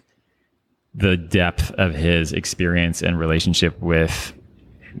just the depth of his experience and relationship with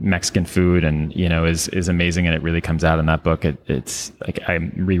Mexican food and is amazing, and it really comes out in that book. It's like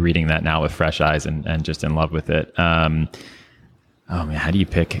I'm rereading that now with fresh eyes and just in love with it. Oh man, how do you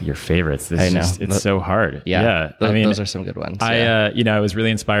pick your favorites? I know. It's so hard. Yeah. I mean, those are some good ones. I was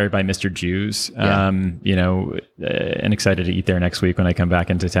really inspired by Mr. Juice, and excited to eat there next week when I come back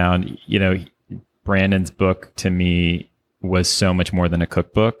into town. Brandon's book to me was so much more than a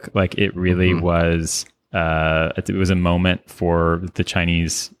cookbook. Like it really was, it was a moment for the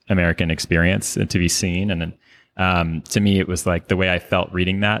Chinese American experience to be seen. And then, to me, it was like the way I felt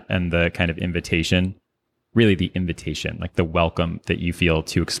reading that and the kind of invitation, really the invitation, like the welcome that you feel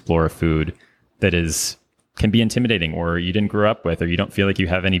to explore a food that can be intimidating or you didn't grow up with, or you don't feel like you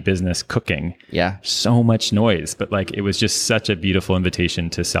have any business cooking. Yeah. So much noise, but like, it was just such a beautiful invitation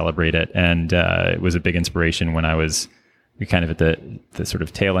to celebrate it. And, it was a big inspiration when I was kind of at the sort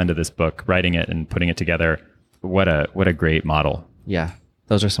of tail end of this book, writing it and putting it together. What a great model. Yeah.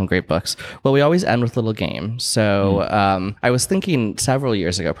 Those are some great books. Well, we always end with a little game. So I was thinking several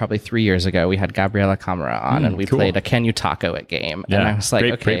years ago, probably 3 years ago, we had Gabriela Camara on and we played a Can You Taco It game. Yeah. And I was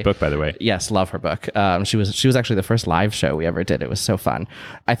like, great book, by the way. Yes, love her book. She was actually the first live show we ever did. It was so fun.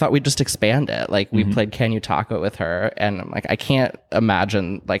 I thought we'd just expand it. Like we played Can You Taco It with her. And I'm like, I can't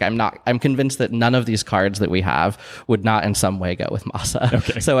imagine, like I'm convinced that none of these cards that we have would not in some way go with masa.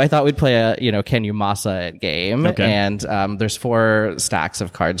 Okay. So I thought we'd play a, Can You Masa It game. Okay. And there's 4 stacks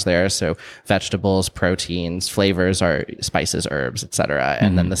of cards there. So vegetables, proteins, flavors are spices, herbs, etc.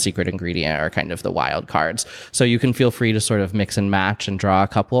 And then the secret ingredient are kind of the wild cards. So you can feel free to sort of mix and match and draw a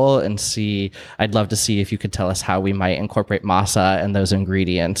couple and see. I'd love to see if you could tell us how we might incorporate masa and those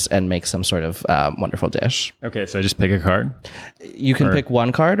ingredients and make some sort of wonderful dish. Okay, so I just pick a card? You can pick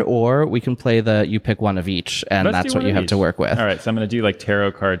one card, or we can play you pick one of each, and that's what you have to work with. All right, so I'm going to do like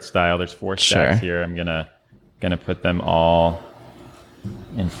tarot card style. There's 4 stacks here. I'm gonna put them all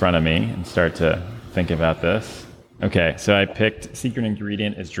in front of me and start to think about this. Okay, so I picked secret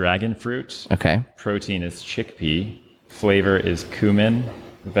ingredient is dragon fruit. Okay. Protein is chickpea. Flavor is cumin.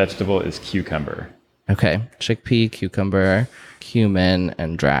 Vegetable is cucumber. Okay. Chickpea, cucumber, cumin,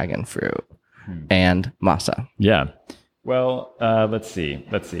 and dragon fruit. And masa. Yeah. Well, let's see.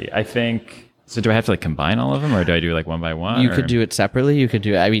 I think... So do I have to like combine all of them, or do I do like one by one? You could do it separately. You could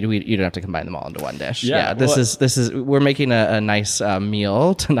do. I mean, you don't have to combine them all into one dish. Yeah. This is. We're making a nice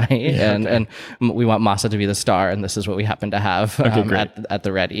meal tonight, and we want masa to be the star, and this is what we happen to have at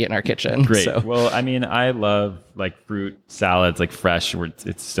the ready in our kitchen. Great. So. Well, I mean, I love like fruit salads, like fresh.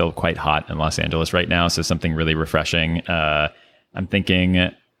 It's still quite hot in Los Angeles right now, so something really refreshing. I'm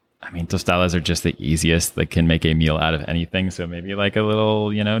thinking. I mean, tostadas are just the easiest. They can make a meal out of anything. So maybe like a little,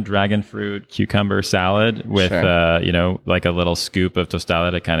 dragon fruit, cucumber salad with, like a little scoop of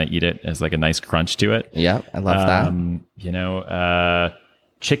tostada to kind of eat it as like a nice crunch to it. Yeah, I love that.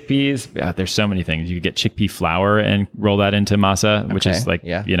 Chickpeas. There's so many things. You could get chickpea flour and roll that into masa, which is like,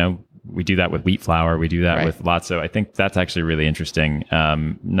 we do that with wheat flour. We do that with lots. So I think that's actually really interesting.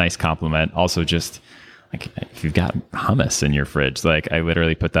 Nice compliment. Also just... like if you've got hummus in your fridge, like I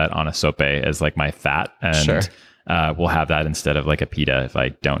literally put that on a sope as like my fat, and we'll have that instead of like a pita if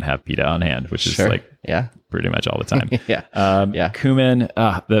I don't have pita on hand, which is like pretty much all the time. Cumin.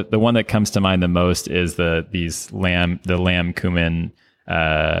 The one that comes to mind the most is the lamb cumin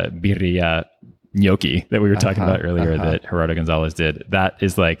birria gnocchi that we were talking about earlier that Gerardo Gonzalez did. That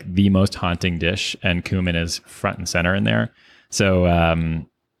is like the most haunting dish, and cumin is front and center in there. So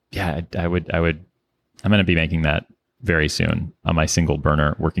I would. I'm going to be making that very soon on my single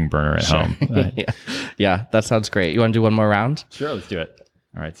working burner at home. Yeah, that sounds great. You want to do one more round? Sure, let's do it.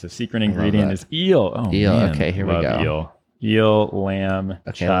 All right, so secret ingredient is eel. Oh, eel. Man, okay, here we go. Eel, lamb,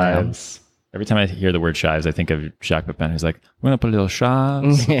 chives. Lamb. Every time I hear the word chives, I think of Jacques Pepin, who's like, "I'm going to put a little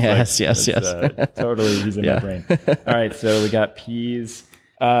chives." Yes. Totally using my brain. All right, so we got peas.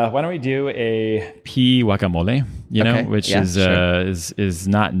 Why don't we do a pea guacamole? Which is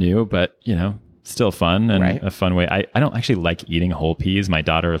not new, but still fun and a fun way. I don't actually like eating whole peas. My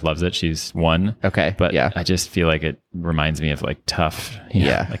daughter loves it. She's 1. Okay. But I just feel like it reminds me of like tough,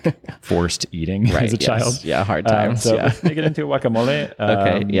 like forced eating as a child. Yeah, hard times. So let's make it into a guacamole.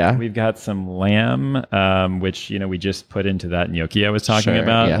 Okay, We've got some lamb, which, we just put into that gnocchi I was talking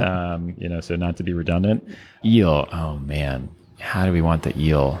about. Yeah. So not to be redundant. Eel. Oh man. How do we want the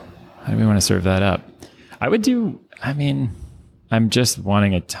eel? How do we want to serve that up? I'm just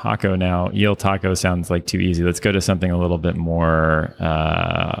wanting a taco now. Eel taco sounds like too easy. Let's go to something a little bit more,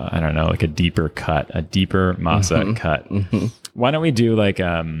 I don't know, like a deeper masa cut. Mm-hmm. Why don't we do like,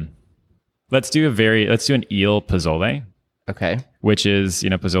 let's do an eel pozole. Okay. Which is,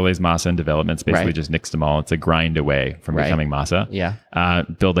 pozole's masa in development. It's basically just nixtamal. It's a grind away from becoming masa. Yeah.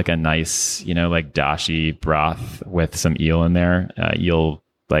 Build like a nice, like dashi broth with some eel in there. Eel,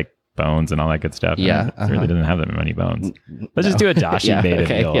 like bones and all that good stuff. Yeah, It really doesn't have that many bones. Let's just do a dashi Yeah, beta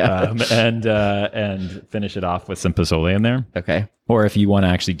okay, meal and finish it off with some pozole in there. Okay. Or if you want to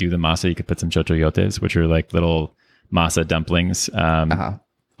actually do the masa, you could put some chochoyotes, which are like little masa dumplings,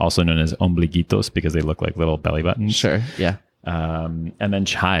 also known as ombliguitos because they look like little belly buttons. Sure. Yeah. And then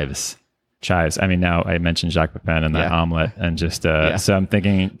chives. I mean, now I mentioned Jacques Pepin and that omelet, and just so I'm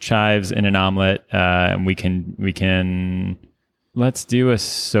thinking chives in an omelet, and we can let's do a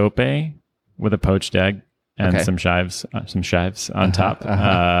sope with a poached egg and some chives on top,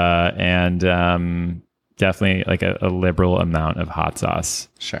 and definitely like a liberal amount of hot sauce.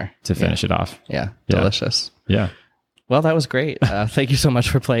 Sure. To finish it off. Yeah. Delicious. Yeah. Well, that was great. Thank you so much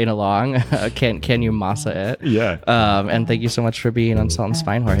for playing along. Can you masa it? Yeah. And thank you so much for being on Salt and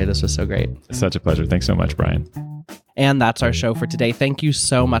Spine, Jorge. This was so great. Such a pleasure. Thanks so much, Brian. And that's our show for today. Thank you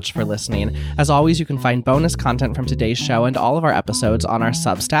so much for listening. As always, you can find bonus content from today's show and all of our episodes on our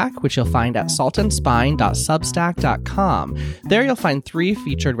Substack, which you'll find at saltandspine.substack.com. There you'll find 3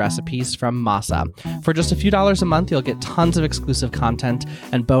 featured recipes from masa. For just a few dollars a month, you'll get tons of exclusive content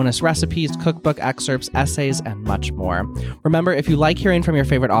and bonus recipes, cookbook excerpts, essays, and much more. Remember, if you like hearing from your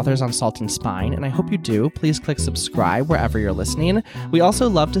favorite authors on Salt and Spine, and I hope you do, please click subscribe wherever you're listening. We also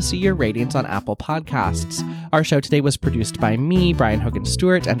love to see your ratings on Apple Podcasts. Our show today was produced by me, Brian Hogan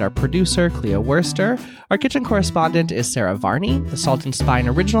Stewart, and our producer, Cleo Worster. Our kitchen correspondent is Sarah Varney. The Salt and Spine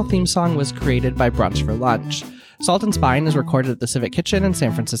original theme song was created by Brunch for Lunch. Salt and Spine is recorded at the Civic Kitchen in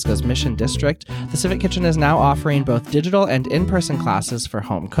San Francisco's Mission District. The Civic Kitchen is now offering both digital and in-person classes for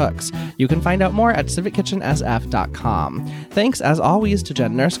home cooks. You can find out more at civickitchensf.com. Thanks, as always, to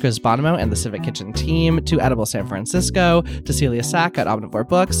Jen Nurse, Chris Bonomo, and the Civic Kitchen team, to Edible San Francisco, to Celia Sack at Omnivore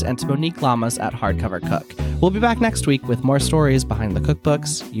Books, and to Monique Lamas at Hardcover Cook. We'll be back next week with more stories behind the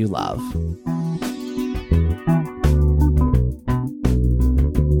cookbooks you love.